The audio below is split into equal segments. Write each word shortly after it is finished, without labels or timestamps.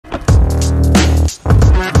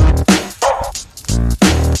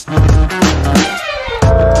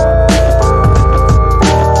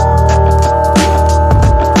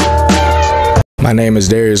My name is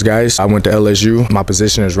Derrius, guys. I went to LSU. My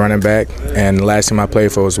position is running back, and the last team I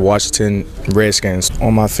played for was Washington Redskins.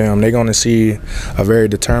 On my film, they're going to see a very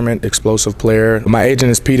determined, explosive player. My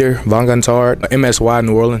agent is Peter Vongontard, MSY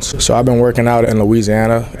New Orleans. So I've been working out in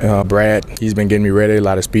Louisiana. Brad, he's been getting me ready, a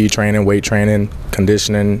lot of speed training, weight training,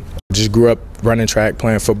 conditioning. Just grew up running track,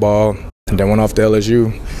 playing football, and then went off to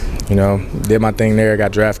LSU. You know, did my thing there,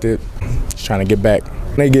 got drafted, just trying to get back.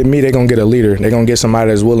 When they get me, they're going to get a leader. They're going to get somebody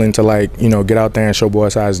that's willing to, like, you know, get out there and show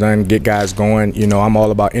boys how it's done, get guys going. You know, I'm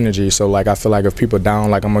all about energy. So, like, I feel like if people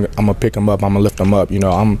down, like, I'm gonna pick them up, I'm going to lift them up. You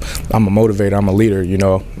know, I'm a motivator, I'm a leader, you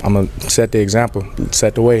know. I'm going to set the example,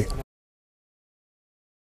 set the way.